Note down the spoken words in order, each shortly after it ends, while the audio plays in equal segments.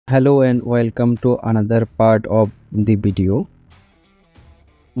Hello and welcome to another part of the video.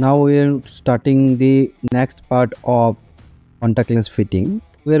 Now we are starting the next part of contact lens fitting.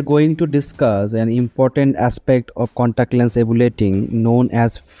 We are going to discuss an important aspect of contact lens ablating known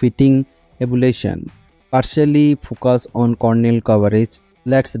as fitting ablation, partially focus on corneal coverage.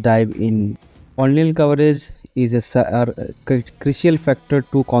 Let's dive in. Corneal coverage is a crucial factor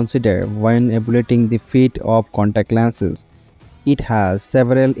to consider when ablating the fit of contact lenses. It has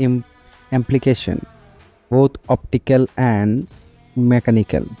several implications, both optical and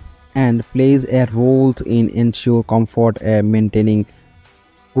mechanical, and plays a role in ensure comfort and maintaining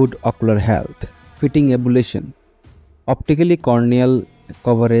good ocular health. Fitting ablation. Optically corneal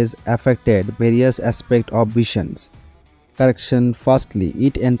coverage affected various aspects of visions. Correction. Firstly,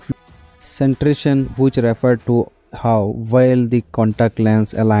 it influences centration, which refer to how well the contact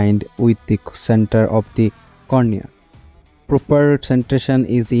lens aligned with the center of the cornea. Proper centration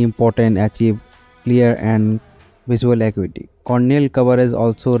is important to achieve clear and visual acuity. Corneal coverage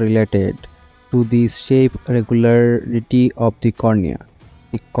also related to the shape regularity of the cornea.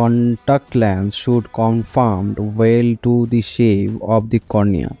 The contact lens should conform well to the shape of the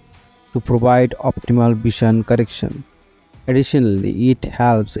cornea to provide optimal vision correction. Additionally, it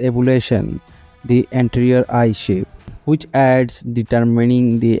helps evaluation the anterior eye shape, which aids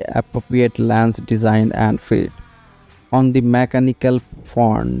determining the appropriate lens design and fit. On the mechanical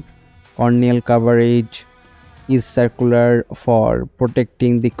front, corneal coverage is circular for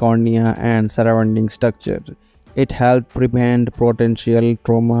protecting the cornea and surrounding structure. It helps prevent potential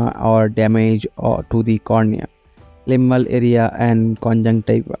trauma or damage to the cornea, limbal area and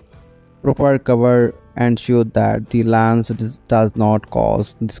conjunctiva. Proper cover ensures that the lens does not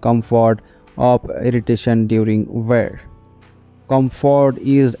cause discomfort or irritation during wear. Comfort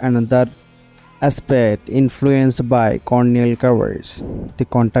is another aspect influenced by corneal coverage. The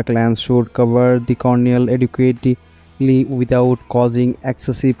contact lens should cover the cornea adequately without causing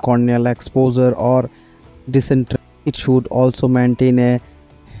excessive corneal exposure or dysentery. It should also maintain a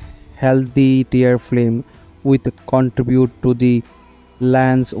healthy tear film, which contribute to the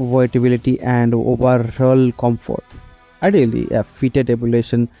lens versatility and overall comfort. Ideally, a fitted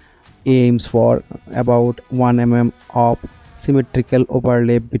ablation aims for about 1 mm of symmetrical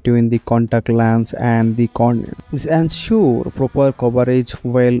overlap between the contact lens and the cornea. This ensures proper coverage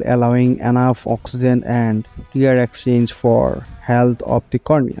while allowing enough oxygen and tear exchange for health of the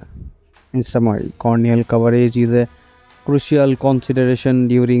cornea. In summary, corneal coverage is a crucial consideration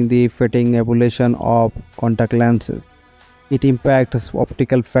during the fitting ablation of contact lenses. It impacts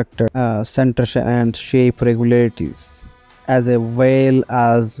optical factor, centration and shape regularities, as well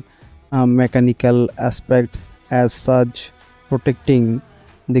as mechanical aspect. As such, protecting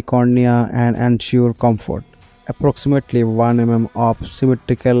the cornea and ensure comfort. Approximately 1 mm of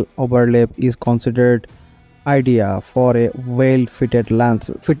symmetrical overlap is considered ideal for a well-fitted lens.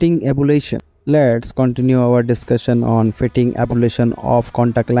 Fitting ablation. Let's continue our discussion on fitting ablation of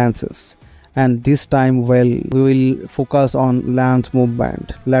contact lenses. And this time we will focus on lens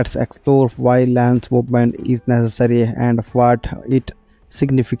movement. Let's explore why lens movement is necessary and what it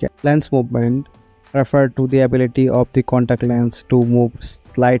significant. Lens movement refer to the ability of the contact lens to move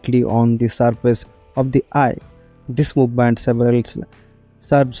slightly on the surface of the eye. This movement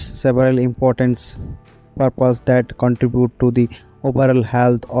serves several important purposes that contribute to the overall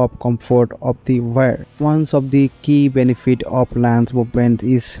health or comfort of the wearer. One of the key benefits of lens movement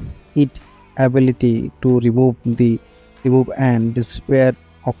is its ability to remove and disperse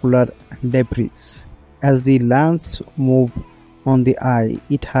ocular debris. As the lens moves on the eye,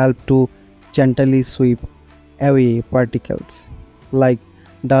 it helps to gently sweep away particles like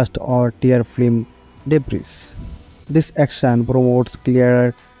dust or tear film debris. This action promotes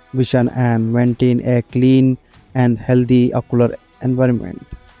clearer vision and maintains a clean and healthy ocular environment.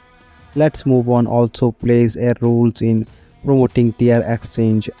 Let's move on also plays a role in promoting tear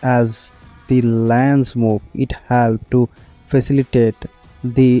exchange. As the lens moves, it helps to facilitate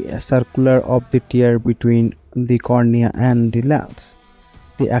the circular of the tear between the cornea and the lens.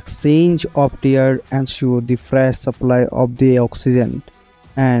 The exchange of tear ensures the fresh supply of the oxygen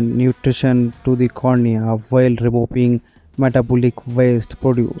and nutrition to the cornea while removing metabolic waste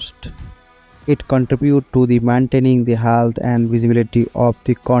produced. It contributes to the maintaining the health and visibility of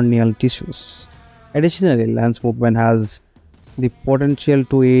the corneal tissues. Additionally, lens movement has the potential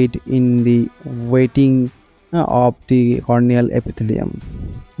to aid in the weighting of the corneal epithelium.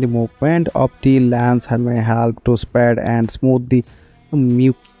 The movement of the lens may help to spread and smooth the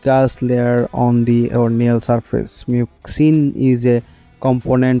mucus layer on the corneal surface. Mucin is a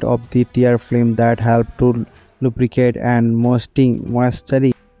component of the tear film that help to lubricate and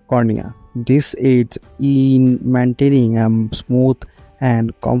moistening cornea. This aids in maintaining a smooth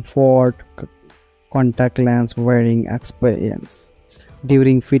and comfort contact lens wearing experience.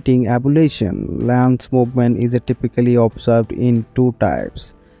 During fitting ablution, lens movement is typically observed in two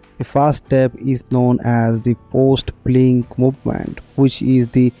types. The first step is known as the post-blink movement, which is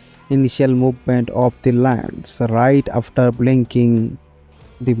the initial movement of the lens. Right after blinking,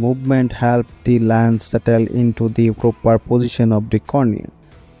 the movement helps the lens settle into the proper position of the cornea.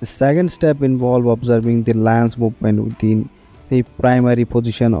 The second step involves observing the lens movement within the primary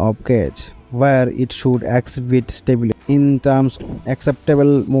position of gaze, where it should exhibit stability. In terms of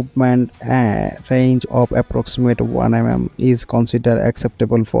acceptable movement, a range of approximate 1 mm is considered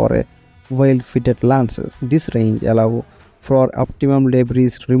acceptable for a well-fitted lenses. This range allows for optimum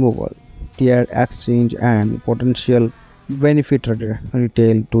debris removal, tear exchange, and potential benefit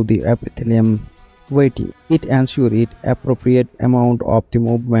retail to the epithelium weighting. It ensures it appropriate amount of the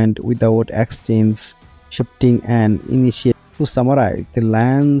movement without exchange, shifting, and initiate. To summarize, the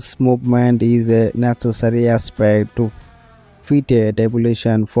lens movement is a necessary aspect to fitted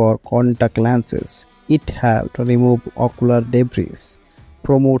ablution for contact lenses. It helps remove ocular debris,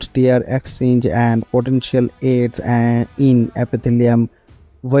 promotes tear exchange, and potential aids in epithelium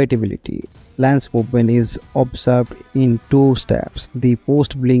viability. Lens movement is observed in two steps: the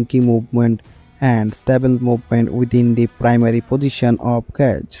post-blinking movement and stable movement within the primary position of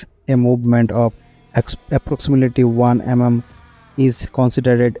gaze. A movement of approximately 1 mm is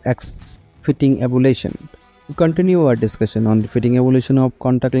considered fitting ablution. We continue our discussion on the fitting ablution of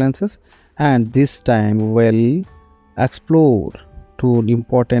contact lenses, and this time we'll explore two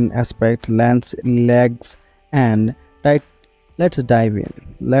important aspects: lens legs and tight. Let's dive in.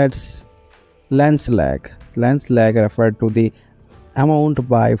 Lens lag. Lens lag refer to the amount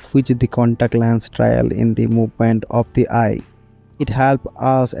by which the contact lens trail in the movement of the eye. It helps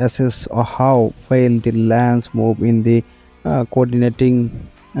us assess how well the lens move in the coordinating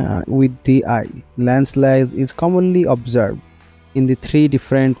with the eye. Lens lag is commonly observed in the three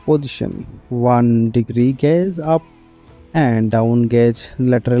different positions: 1 degree gaze up and down gaze,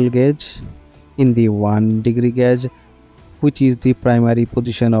 lateral gaze. In the 1 degree gaze, which is the primary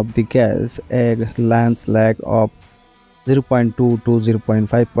position of the gaze, a lens lag of 0.2 to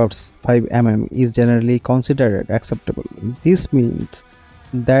 0.5 mm is generally considered acceptable. This means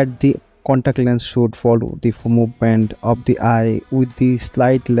that the contact lens should follow the movement of the eye with the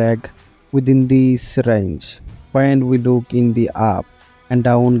slight lag within this range. When we look in the up and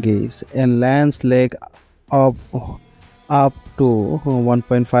down gaze, a lens lag of up to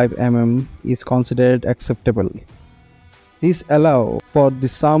 1.5 mm is considered acceptable. This allows for the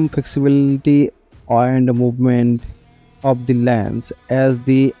some flexibility and movement of the lens as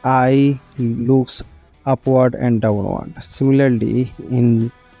the eye looks upward and downward. Similarly,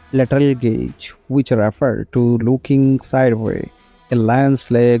 in lateral gaze, which refer to looking sideways, a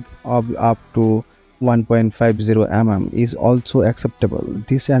lens lag of up to 1.50 mm is also acceptable.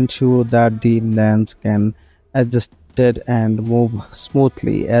 This ensures that the lens can adjust and move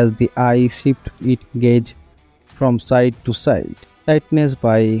smoothly as the eye shifts its gaze from side to side. Tightness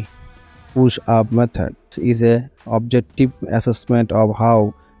by push-up method is a objective assessment of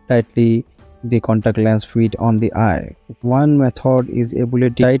how tightly the contact lens fit on the eye. One method is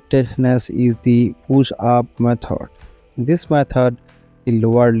ability. Tightness is the push-up method. In this method, the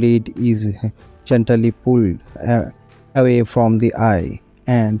lower lid is gently pulled away from the eye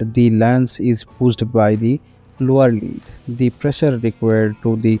and the lens is pushed by the lower lid. The pressure required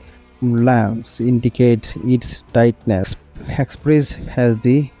to the lens indicates its tightness, expressed as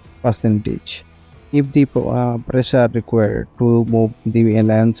the percentage. If the pressure required to move the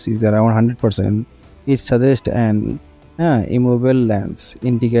lens is around 100%, it suggests an immovable lens,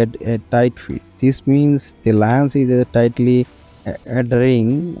 indicate a tight fit. This means the lens is tightly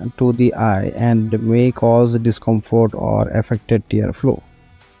adhering to the eye and may cause discomfort or affected tear flow.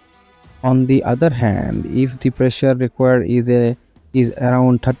 On the other hand, if the pressure required is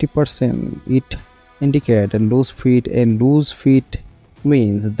around 30%, it indicates a loose fit. A loose fit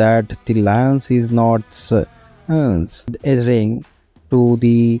means that the lens is not adhering to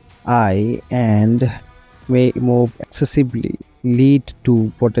the eye and may move excessively, lead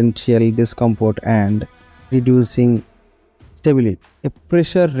to potential discomfort and reducing stability. A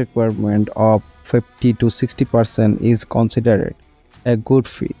pressure requirement of 50 to 60% is considered a good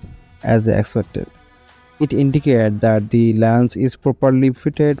fit as expected. It indicates that the lens is properly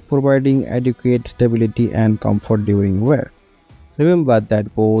fitted, providing adequate stability and comfort during wear. Remember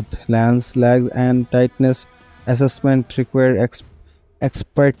that both lens lag and tightness assessment require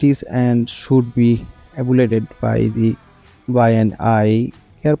expertise and should be evaluated by an eye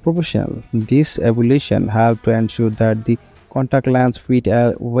care professional. This evolution helped to ensure that the contact lens fit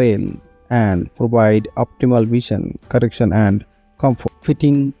well and provide optimal vision correction and comfort.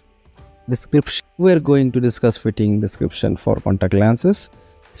 Fitting description. We are going to discuss fitting description for contact lenses,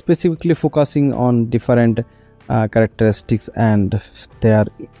 specifically focusing on different characteristics and their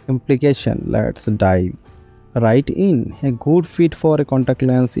implication. Let's dive right in. A good fit for a contact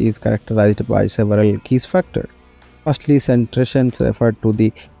lens is characterized by several key factors. Firstly, centration refers to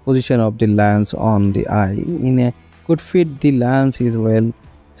the position of the lens on the eye. In a good fit, the lens is well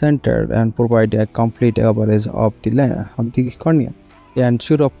centered and provide a complete coverage of the cornea. They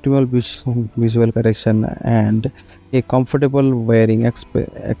ensure optimal visual correction and a comfortable wearing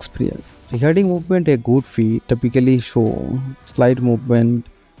experience. Regarding movement, a good fit typically show slight movement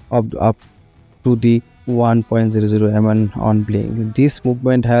of up to the 1.00 mm on blink. This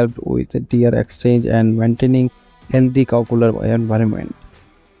movement helped with tear exchange and maintaining healthy ocular environment.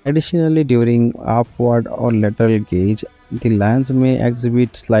 Additionally, during upward or lateral gaze, the lens may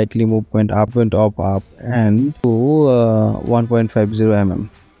exhibit slightly movement up and to 1.50 mm,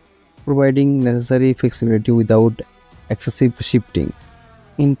 providing necessary flexibility without excessive shifting.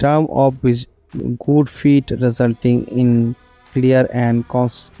 In terms of good fit resulting in clear and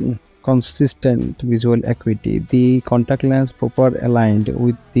consistent visual acuity, the contact lens proper aligned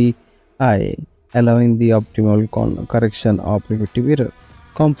with the eye, allowing the optimal correction of reflective error.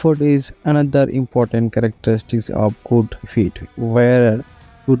 Comfort is another important characteristic of good fit, where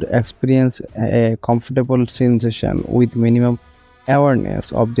would experience a comfortable sensation with minimum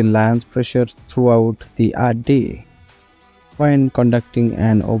awareness of the lens pressure throughout the day. When conducting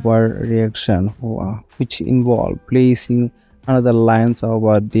an overreaction, which involves placing another lens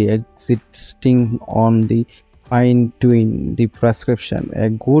over the existing on the fine-tune the prescription, a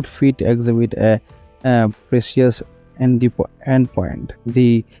good fit exhibit a precious endpoint.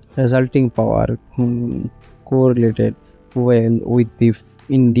 The resulting power correlated well with the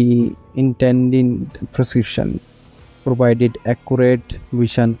intended precision, provided accurate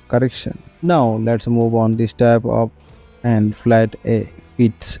vision correction. Now let's move on the step of and flat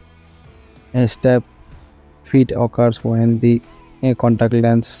fits. A step fit occurs when the contact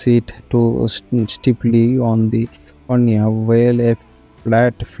lens sit too steeply on the cornea, while a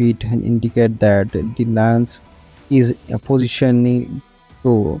flat fit indicate that the lens is positioning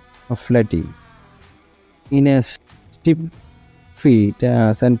to flattening. In a steep fit,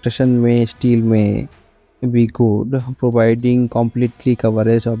 centration may be good, providing completely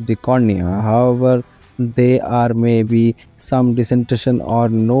coverage of the cornea. However, there may be some decentration or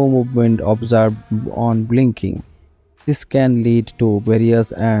no movement observed on blinking. This can lead to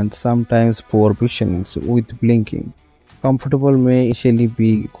various and sometimes poor visions with blinking. Comfortable may initially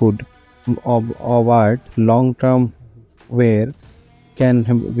be good, but long-term wear can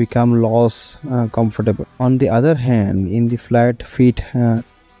become less comfortable. On the other hand, in the flat fit,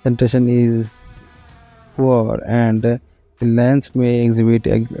 centration is poor and the lens may exhibit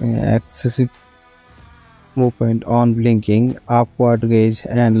excessive movement on blinking, upward gaze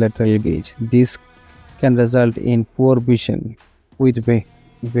and lateral gaze. This can result in poor vision with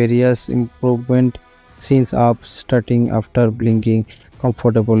various improvement since up starting after blinking.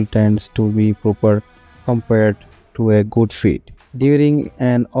 Comfortable tends to be proper compared to a good fit. During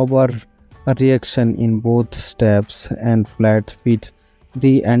an overreaction in both steps and flat fits,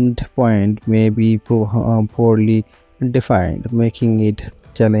 the end point may be poorly defined, making it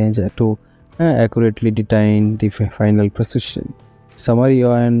challenging to accurately determine the final precision. Summary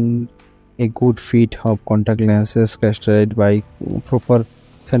on a good fit of contact lenses characterized by proper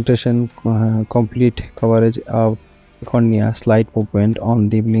centration, complete coverage of the cornea, slight movement on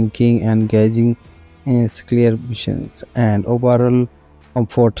the blinking and gazing, clear visions, and overall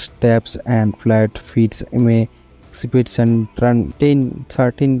comfort. Steps and flat fits may exhibit certain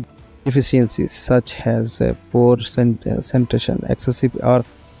deficiencies such as poor centration, excessive or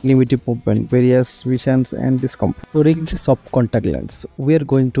limited movement, various visions and discomfort. Torics of contact lens. We are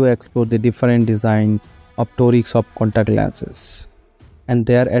going to explore the different design of torics of contact lenses and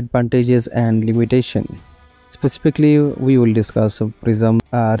their advantages and limitations. Specifically, we will discuss prism,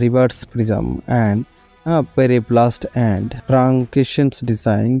 reverse prism, and periblast and truncations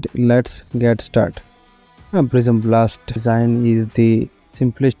design. Let's get started. Prism blast design is the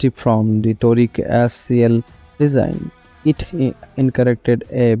simplest from the Toric SCL design. It incorrected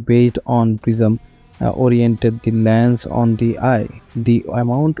based on prism oriented the lens on the eye. The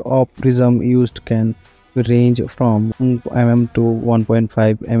amount of prism used can range from mm to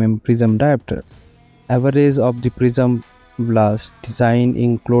 1.5 mm prism diameter. Average of the prism blast design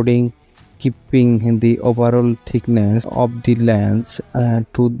including keeping the overall thickness of the lens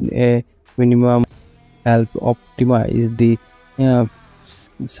to a minimum help optimize the uh,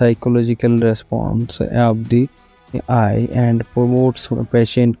 psychological response of the eye and promotes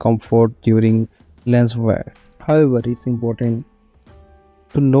patient comfort during lens wear. However, it's important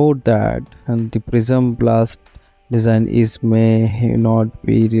to note that the prism blast design is may not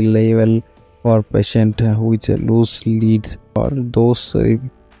be reliable for patients with loose lids or those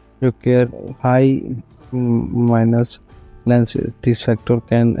require high minus lenses. This factor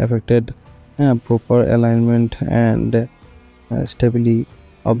can affect proper alignment and stability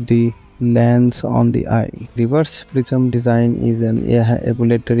of the lens on the eye. Reverse prism design is an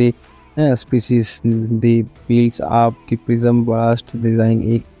evolutionary species. The builds up the prism blast design.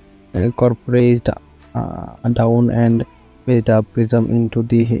 It incorporates down and based up prism into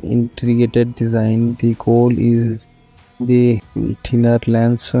the integrated design. The goal is the thinner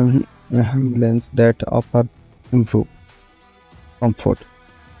lens that offer improved comfort.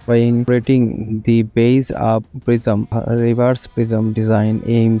 By incorporating the base of prism, reverse prism design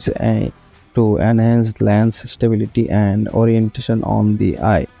aims to enhance lens stability and orientation on the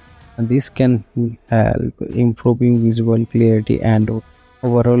eye. And this can help improving visual clarity and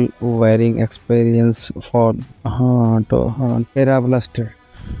overall wearing experience for parablaster.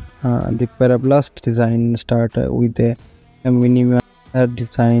 The parablast design start with a minimum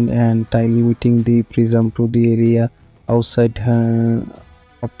design and tie limiting the prism to the area outside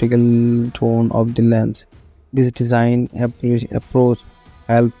optical tone of the lens. This design approach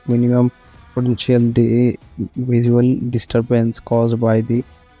help minimum potential the visual disturbance caused by the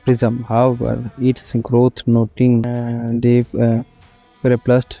prism. However, its growth noting the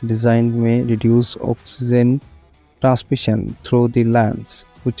paraplast design may reduce oxygen transmission through the lens,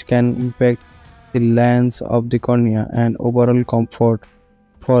 which can impact the lens of the cornea and overall comfort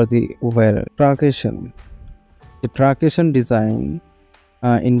for the wearer. Truncation. The truncation design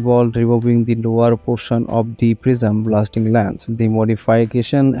involved removing the lower portion of the prism blasting lens. The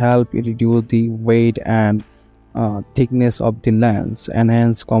modification helped reduce the weight and thickness of the lens,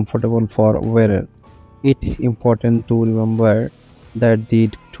 enhance comfortable for wearer. It important to remember that the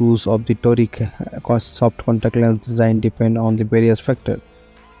choice of the toric soft contact lens design depend on the various factors,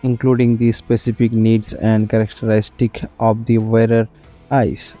 including the specific needs and characteristic of the wearer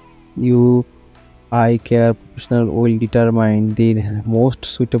eyes. You eye care professional will determine the most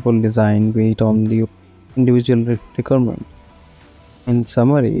suitable design based on the individual requirement. In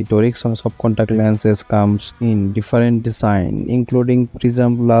summary, toric soft contact lenses comes in different design, including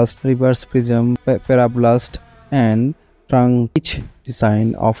prism blast, reverse prism, parablast, and trunk. Each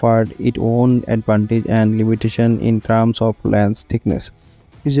design offered its own advantage and limitation in terms of lens thickness,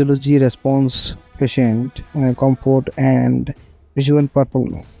 physiology response, patient comfort, and visual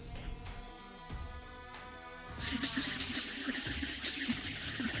performance.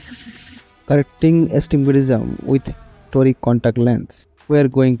 Correcting astigmatism with toric contact lens. We are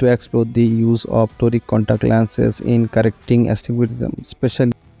going to explore the use of toric contact lenses in correcting astigmatism,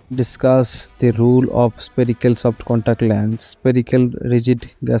 especially discuss the role of spherical soft contact lens, spherical rigid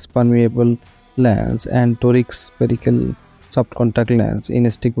gas permeable lens, and toric spherical soft contact lens in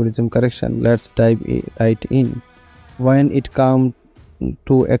astigmatism correction. Let's dive right in. When it comes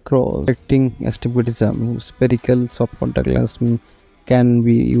to correcting astigmatism, spherical soft contact lens can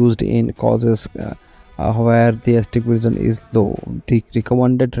be used in causes where the astigmatism is low. The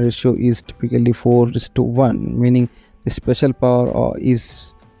recommended ratio is typically 4:1, meaning the special power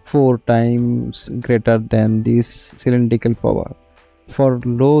is 4 times greater than this cylindrical power. For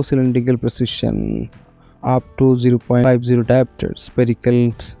low cylindrical precision, up to 0.50 diopter,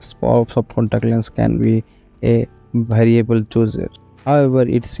 spherical soft contact lens can be a variable choice. However,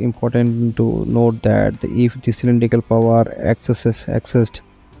 it's important to note that if the cylindrical power excesses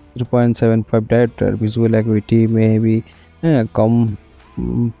 0.75 diopter, visual acuity may be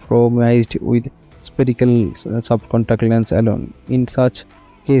compromised with spherical soft contact lens alone. In such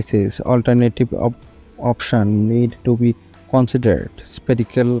cases, alternative option need to be considered.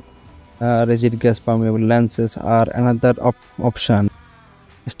 Spherical rigid gas permeable lenses are another option.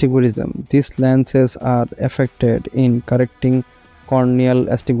 Astigmatism. These lenses are effective in correcting corneal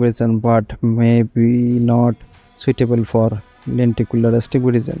astigmatism but may be not suitable for lenticular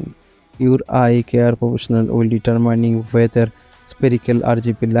astigmatism. Your eye care professional will determine whether spherical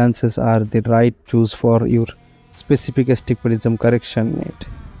RGB lenses are the right choice for your specific astigmatism correction need.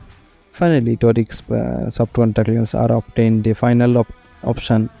 Finally, toric soft contact lenses are obtained the final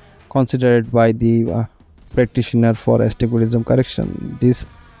option considered by the practitioner for astigmatism correction. These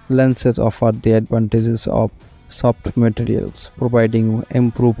lenses offer the advantages of soft materials, providing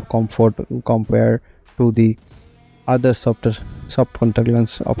improved comfort compared to the other soft contact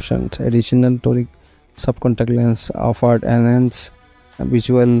lens options. Additional toric soft contact lens offered enhanced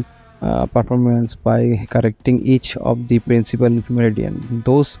visual performance by correcting each of the principal meridian,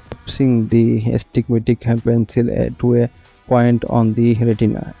 those fixing the astigmatic pencil to a point on the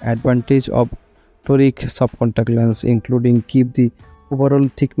retina. Advantage of toric soft contact lens including keep the overall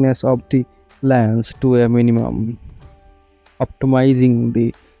thickness of the lens to a minimum, optimizing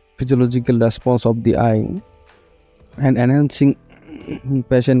the physiological response of the eye and enhancing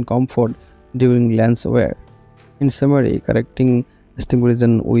patient comfort during lens wear. In summary, correcting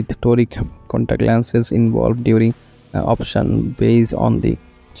astigmatism with toric contact lenses involved during option based on the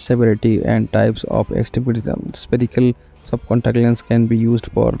severity and types of astigmatism. Spherical subcontact lens can be used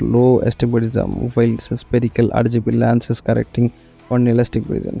for low astigmatism, while spherical RGB lenses correcting corneal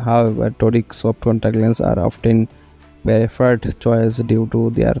astigmatism. However, toric soft contact lenses are often preferred choice due to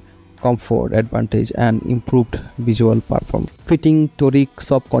their comfort advantage and improved visual performance. Fitting toric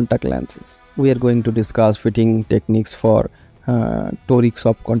soft contact lenses. We are going to discuss fitting techniques for toric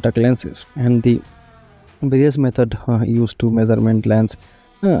soft contact lenses and the various method used to measurement lens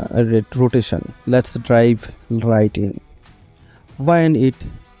rotation. Let's dive right in. When it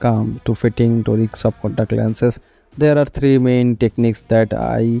comes to fitting toric soft contact lenses, there are three main techniques that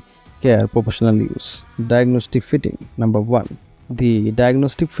eye care professionals use. Diagnostic fitting. Number one. The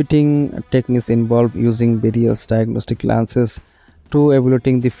diagnostic fitting techniques involve using various diagnostic lenses to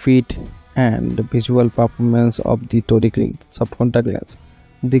evaluating the fit and visual performance of the toric subcontact lens.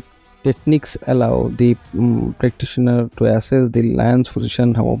 The techniques allow the practitioner to assess the lens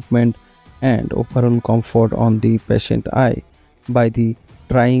position, movement, and overall comfort on the patient eye. By the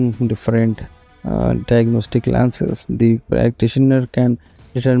trying different diagnostic lenses, the practitioner can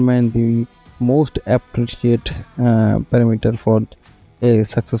determine the most appropriate parameter for a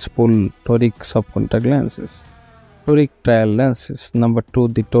successful toric subcontact lenses. Toric trial lenses. Number two,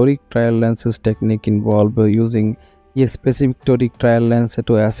 the toric trial lenses technique involve using a specific toric trial lens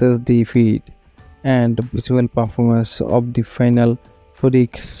to assess the fit and visual performance of the final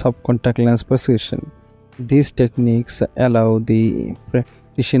toric subcontact lens position. These techniques allow the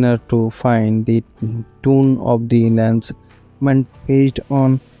practitioner to find the tone of the lens based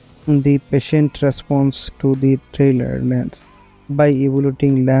on the patient response to the trailer lens. By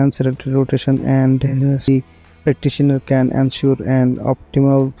evaluating lens rotation and the practitioner can ensure an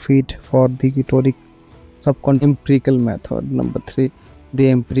optimal fit for the toric subcontact. Empirical method. Number three, the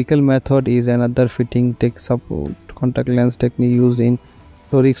empirical method is another fitting subcontact lens technique used in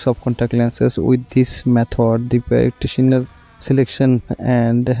toric subcontact lenses. With this method, the practitioner selection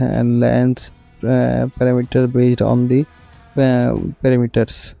and lens parameter based on the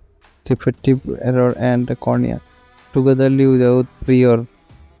parameters refractive error and cornea togetherly without prior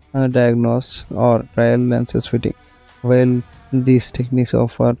diagnosis or trial lenses fitting. While these techniques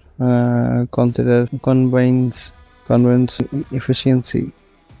offer combines efficiency,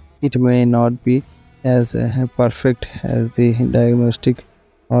 it may not be as perfect as the diagnostic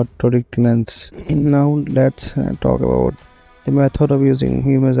or toric lens. Now let's talk about the method of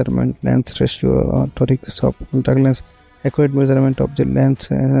using measurement lens ratio or toric soft contact lens. Accurate measurement of the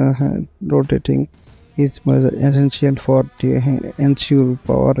lens rotating is essential for the ensure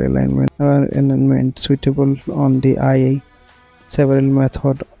power alignment suitable on the eye. Several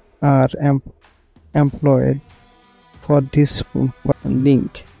methods are employed for this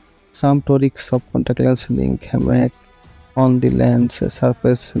link. Some toric subcontact lens link make on the lens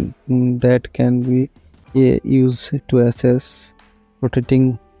surface that can be used to assess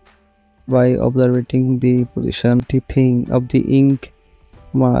rotating by observing the position of the ink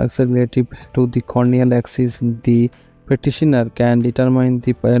marks relative to the corneal axis. The practitioner can determine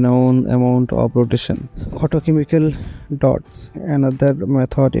the known amount of rotation. Photochemical dots. Another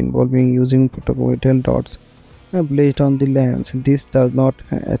method involving using photochemical dots placed on the lens. This does not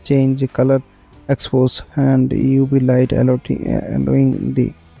change color exposure and UV light, allowing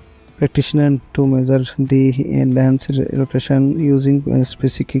the practitioner to measure the lens rotation using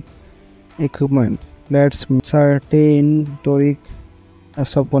specific equipment. Let's certain toric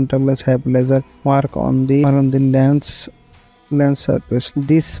subcontact lenses have laser mark on the lens surface.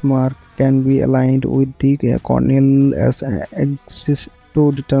 This mark can be aligned with the corneal axis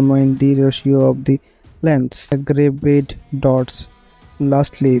to determine the ratio of the lens. Graded dots.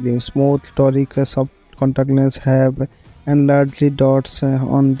 Lastly, the smooth toric subcontact lens have enlarged dots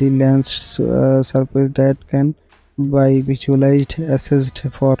on the lens surface that can be visualized assessed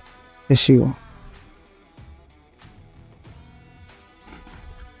for ratio.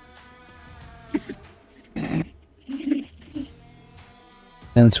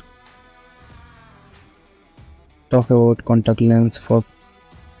 Let's talk about contact lens for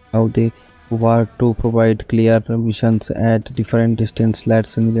how they work to provide clear visions at different distance.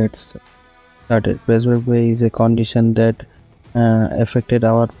 Let's started. Presbyopia is a condition that affected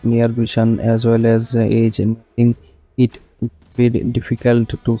our near vision as well as age, making it very difficult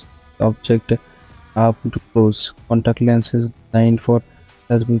to see object up to close. Contact lenses designed for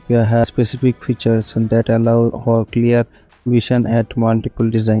presbyopia have specific features that allow for clear vision at multiple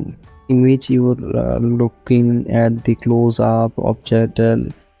design. In which you are looking at the close-up object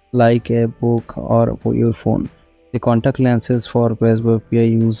like a book or your phone. The contact lenses for presbyopia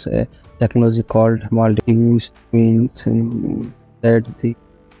use a technology called multi-use, means that they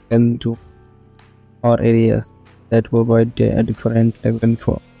can do or areas that provide a different level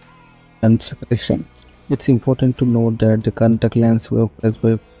for concentration. It's important to note that the contact lens for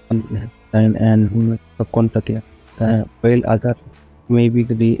presbyopia and the contact lens, while other may be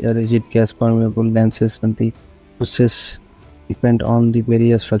rigid gas permeable lenses, and the uses depend on the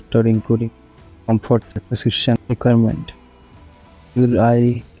various factors including comfort, precision requirement, your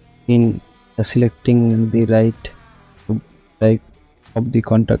eye in selecting the right type of the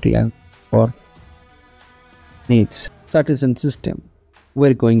contact lens for needs. Cetration system.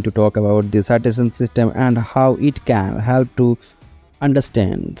 We're going to talk about the Cetration system and how it can help to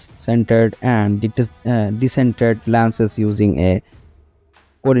understand centered and decentered lenses using a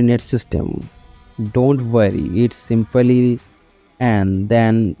coordinate system. Don't worry, it's simply and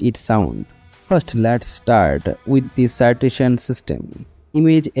then it sound. First, let's start with the Cetration system.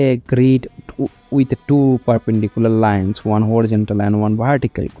 Image a grid with two perpendicular lines, one horizontal and one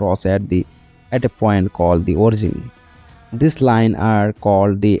vertical, cross at a point called the origin. These lines are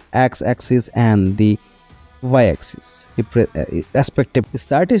called the x-axis and the y-axis respectively. The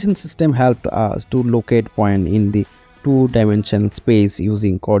Cetration system helped us to locate point in the two-dimensional space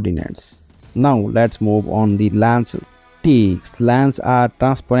using coordinates. Now let's move on the lenses. Torics lenses are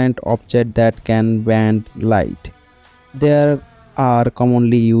transparent objects that can bend light. They are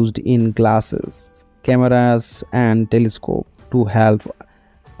commonly used in glasses, cameras and telescopes to help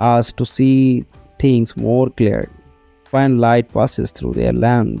us to see things more clearly. When light passes through their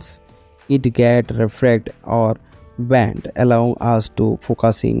lens, it gets refracted or bent, allowing us to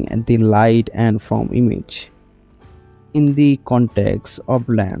focusing the light and form image. In the context of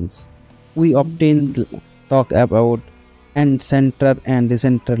lens, we often talk about centered and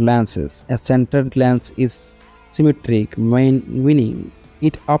decentered lenses. A centered lens is symmetric, meaning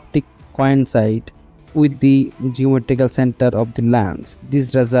its optic coincide with the geometrical center of the lens.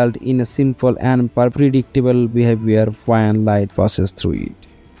 This results in a simple and predictable behavior when light passes through it.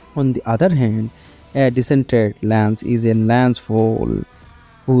 On the other hand, a decentered lens is a lens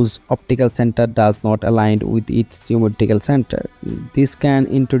whose optical center does not align with its geometrical center. This can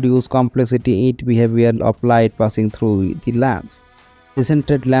introduce complexity in behavior of light passing through the lens.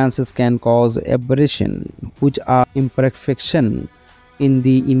 Decentered lenses can cause aberration, which are imperfections in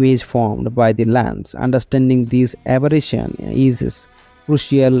the image formed by the lens. Understanding this aberration is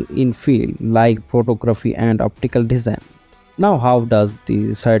crucial in fields like photography and optical design. Now, how does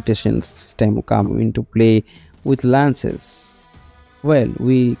the Cetration system come into play with lenses? Well,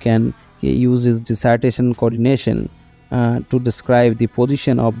 we can use the Cetration coordination to describe the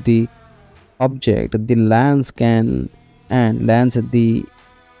position of the object, the lens can and the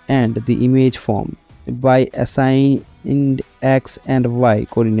image form by assigning x and y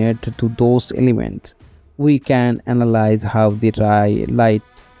coordinate to those elements. We can analyze how the light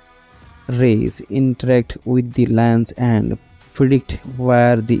rays interact with the lens and predict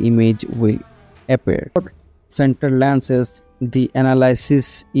where the image will appear. For centered lenses, the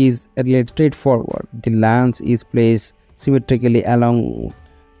analysis is relatively straightforward. The lens is placed symmetrically along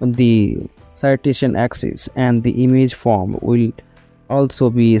the Cetration axis and the image form will also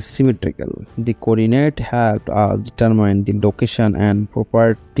be symmetrical. The coordinate help us determine the location and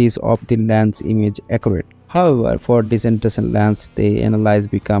properties of the lens image accurately. However, for decentration lens, the analysis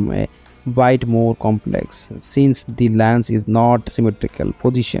become a bit more complex since the lens is not symmetrical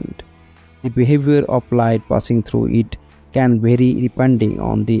positioned. The behavior of light passing through it can vary depending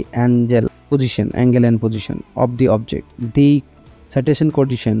on the angle and position of the object. The Cetration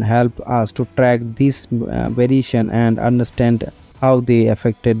coordination help us to track this variation and understand how they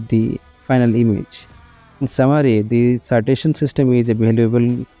affected the final image. In summary, the Cetration system is a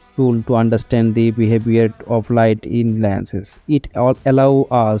valuable tool to understand the behavior of light in lenses. It allows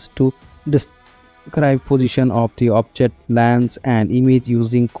us to describe position of the object, lens and image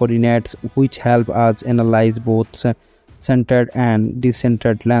using coordinates, which help us analyze both centered and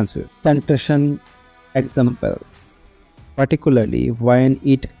decentered lenses. Centration examples. particularly when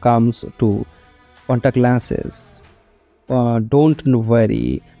it comes to contact lenses. Don't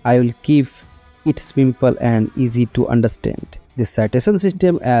worry, I will keep it simple and easy to understand. The citation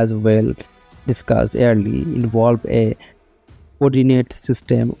system, as well discussed earlier, involve a coordinate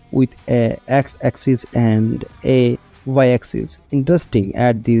system with a x-axis and a y-axis interesting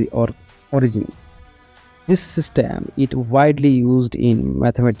at the origin. This system is widely used in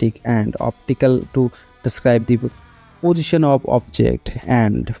mathematics and optical to describe the position of object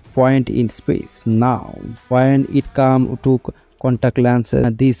and point in space. Now, when it comes to contact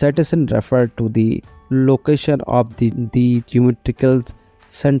lenses, the citation refers to the location of the geometrical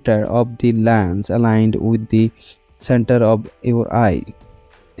center of the lens aligned with the center of your eye.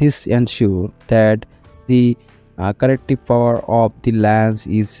 This ensures that the corrective power of the lens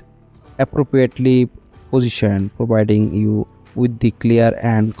is appropriately positioned, providing you with the clear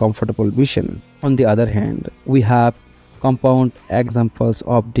and comfortable vision. On the other hand, we have compound examples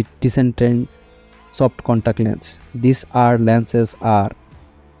of the decentrated soft contact lens. These are lenses are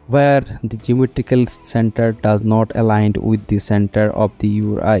where the geometrical center does not align with the center of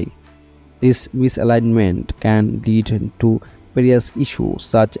your eye. This misalignment can lead to various issues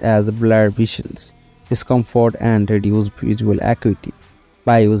such as blurred visions, discomfort, and reduced visual acuity.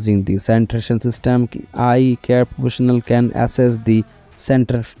 By using the centration system, eye care professional can assess the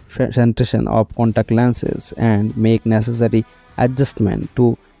centration of contact lenses and make necessary adjustment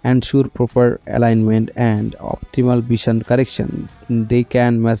to ensure proper alignment and optimal vision correction. They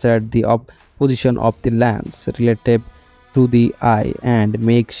can measure the position of the lens relative to the eye and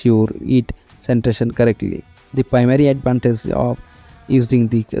make sure it centration correctly. The primary advantage of using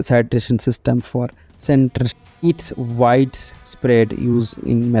the citation system for centration, its widespread use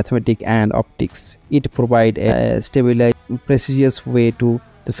in mathematics and optics. It provides a stabilized, precise way to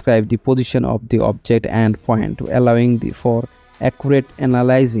describe the position of the object and point, allowing for accurate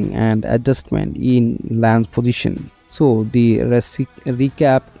analyzing and adjustment in lens position. So the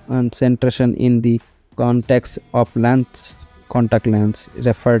recap and centration in the context of lens contact lens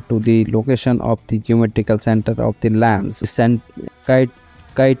refer to the location of the geometrical center of the lens.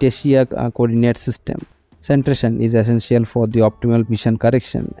 Cartesian coordinate system. Centration is essential for the optimal vision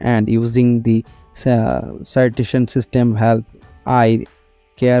correction, and using the citation system help eye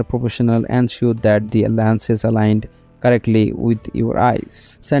care professional ensure that the lens is aligned correctly with your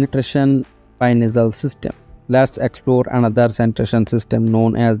eyes. Centration binasal system. Let's explore another centration system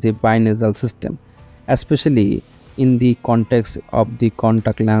known as the binasal system, especially in the context of the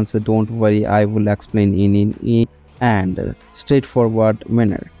contact lens. Don't worry, I will explain in and straightforward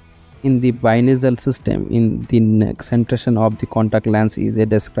manner. In the binasal system, in the centration of the contact lens is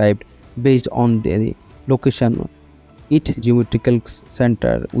described based on the location its geometrical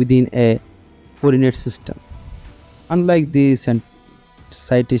center within a coordinate system. Unlike the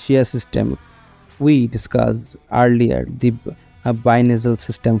citation system we discussed earlier, the binasal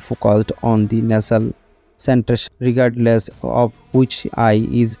system focused on the nasal centration regardless of which eye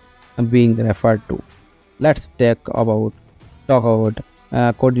is being referred to. Let's talk about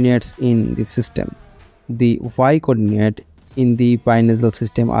coordinates in the system. The y coordinate in the binasal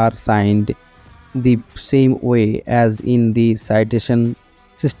system are signed the same way as in the citation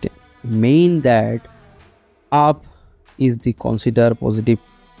system, mean that up is the consider positive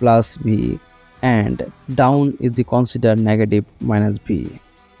plus b and down is the consider negative minus b.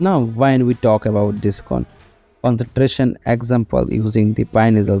 Now when we talk about this concentration example using the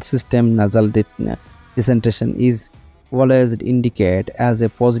binasal system, nasal decentration is always indicate as a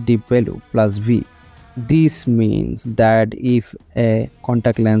positive value plus v. This means that if a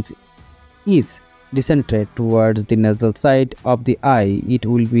contact lens is decentrated towards the nasal side of the eye, it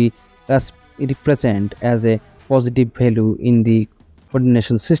will be represent as a positive value in the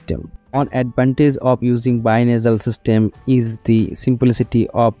coordination system. One advantage of using binasal system is the simplicity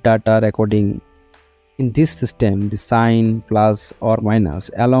of data recording. In this system, the sign plus or minus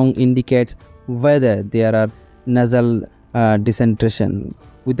along indicates whether there are nasal decentration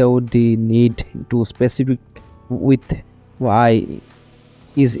without the need to specify with y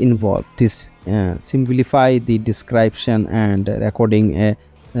is involved. This simplify the description and recording a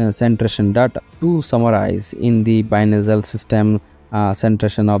centration data. To summarize, in the binasal system,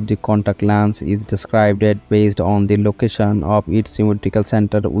 centration of the contact lens is described based on the location of its symmetrical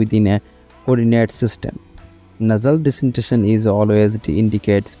center within a coordinate system. Nasal decentration is always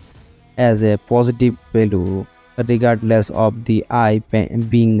indicates as a positive value regardless of the eye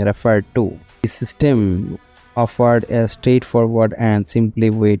being referred to. The system offered a straightforward and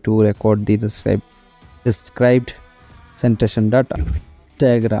simple way to record the described centration data.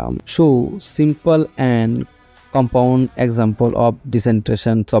 Diagram show simple and compound example of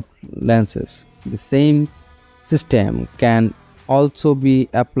decentration of lenses. The same system can also be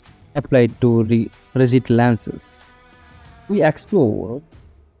applied to rigid lenses. We explore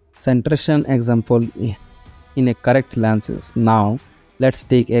centration example in a correct lenses. Now let's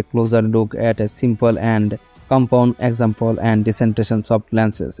take a closer look at a simple and compound example and decentration of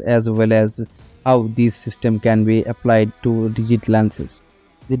lenses, as well as how this system can be applied to rigid lenses.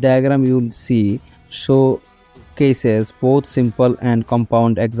 The diagram you will see showcases both simple and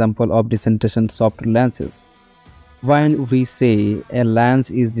compound example of decentration soft lenses. When we say a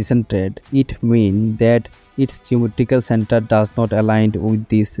lens is decentered, it means that its geometrical center does not align with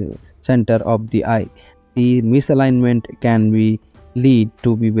the center of the eye. The misalignment can lead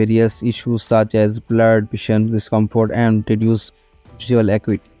to various issues such as blurred vision, discomfort, and reduced visual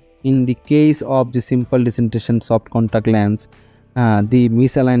acuity. In the case of the simple decentration soft contact lens, the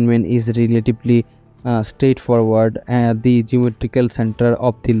misalignment is relatively straightforward. The geometrical center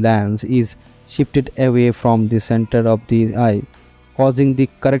of the lens is shifted away from the center of the eye, causing the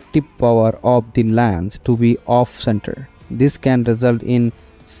corrective power of the lens to be off center. This can result in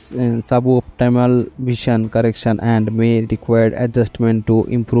suboptimal vision correction and may require adjustment to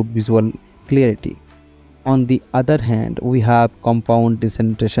improve visual clarity. On the other hand, we have compound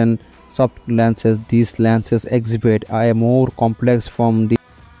decentration soft lenses. These lenses exhibit a more complex form of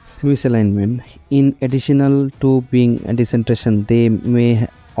misalignment. In addition to being a decentration, they may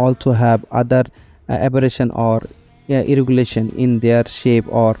also have other aberration or irregulation in their shape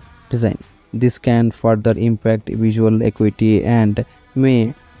or design. This can further impact visual acuity and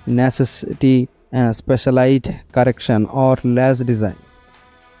may necessitate specialized correction or less design.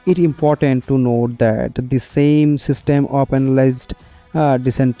 It is important to note that the same system of analyzed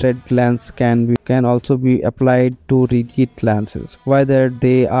decentered lens can also be applied to rigid lenses, whether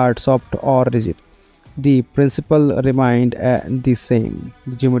they are soft or rigid. The principle remained the same.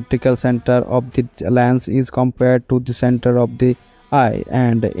 The geometrical center of the lens is compared to the center of the eye,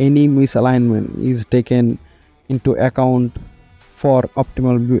 and any misalignment is taken into account for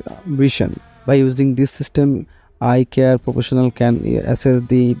optimal vision. By using this system, eye care professional can assess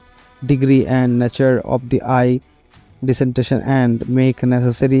the degree and nature of the eye decentration and make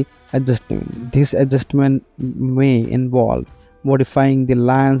necessary adjustment. This adjustment may involve modifying the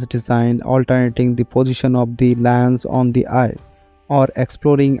lens design, alternating the position of the lens on the eye, or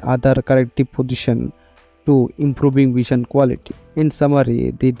exploring other corrective position to improving vision quality. In summary,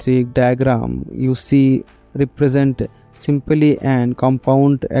 the diagram you see represent simply and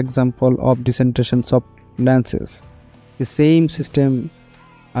compound example of decentration of lenses. The same system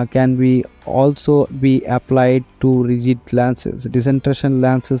can also be applied to rigid lenses. Decentration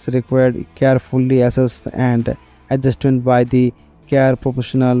lenses require carefully assessed and adjustment by the care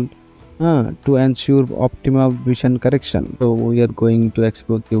professional to ensure optimal vision correction. So we are going to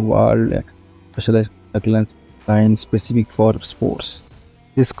explore the world specialized contact lens design specific for sports.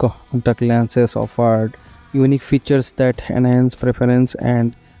 These contact lenses offered unique features that enhance preference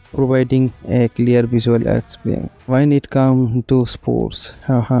and providing a clear visual experience. When it comes to sports,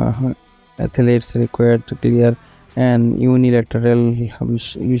 athletes require clear and unilateral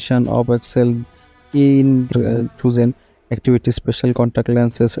vision of excel in chosen activity. Special contact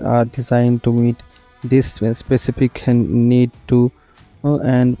lenses are designed to meet this specific need to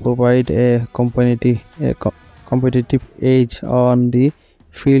and provide a competitive edge on the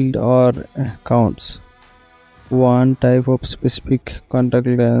field or counts. One type of specific contact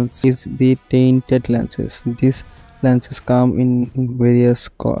lens is the tinted lenses. These lenses come in various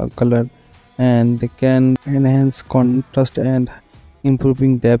color and can enhance contrast and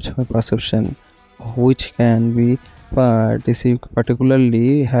improving depth perception, which can be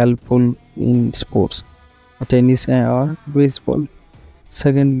particularly helpful in sports, tennis or baseball.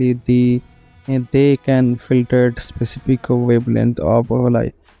 Secondly, they can filter specific wavelength of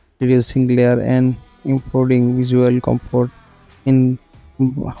light, reducing glare and improving visual comfort in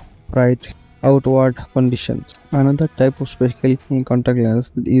bright outward conditions. Another type of special contact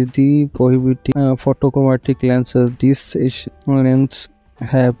lens is the prohibiting photochromatic lenses. These lenses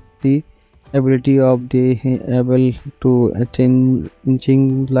have the ability of the able to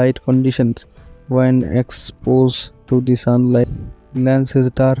changing light conditions when exposed to the sunlight.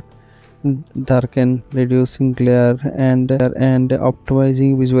 Lenses darken, reducing glare and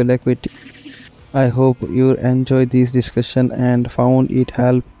optimizing visual acuity. I hope you enjoyed this discussion and found it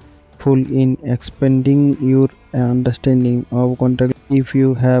helpful in expanding your understanding of contact. If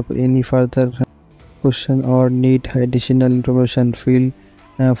you have any further question or need additional information, feel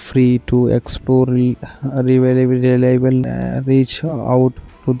free to explore reliable reach out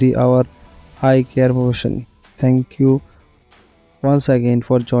to our eye care profession. thank you once again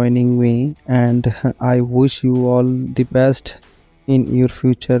for joining me, and I wish you all the best in your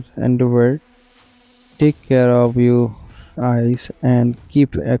future endeavor. Take care of your eyes and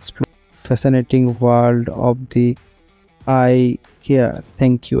keep exploring fascinating world of the eye care.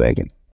 Thank you again.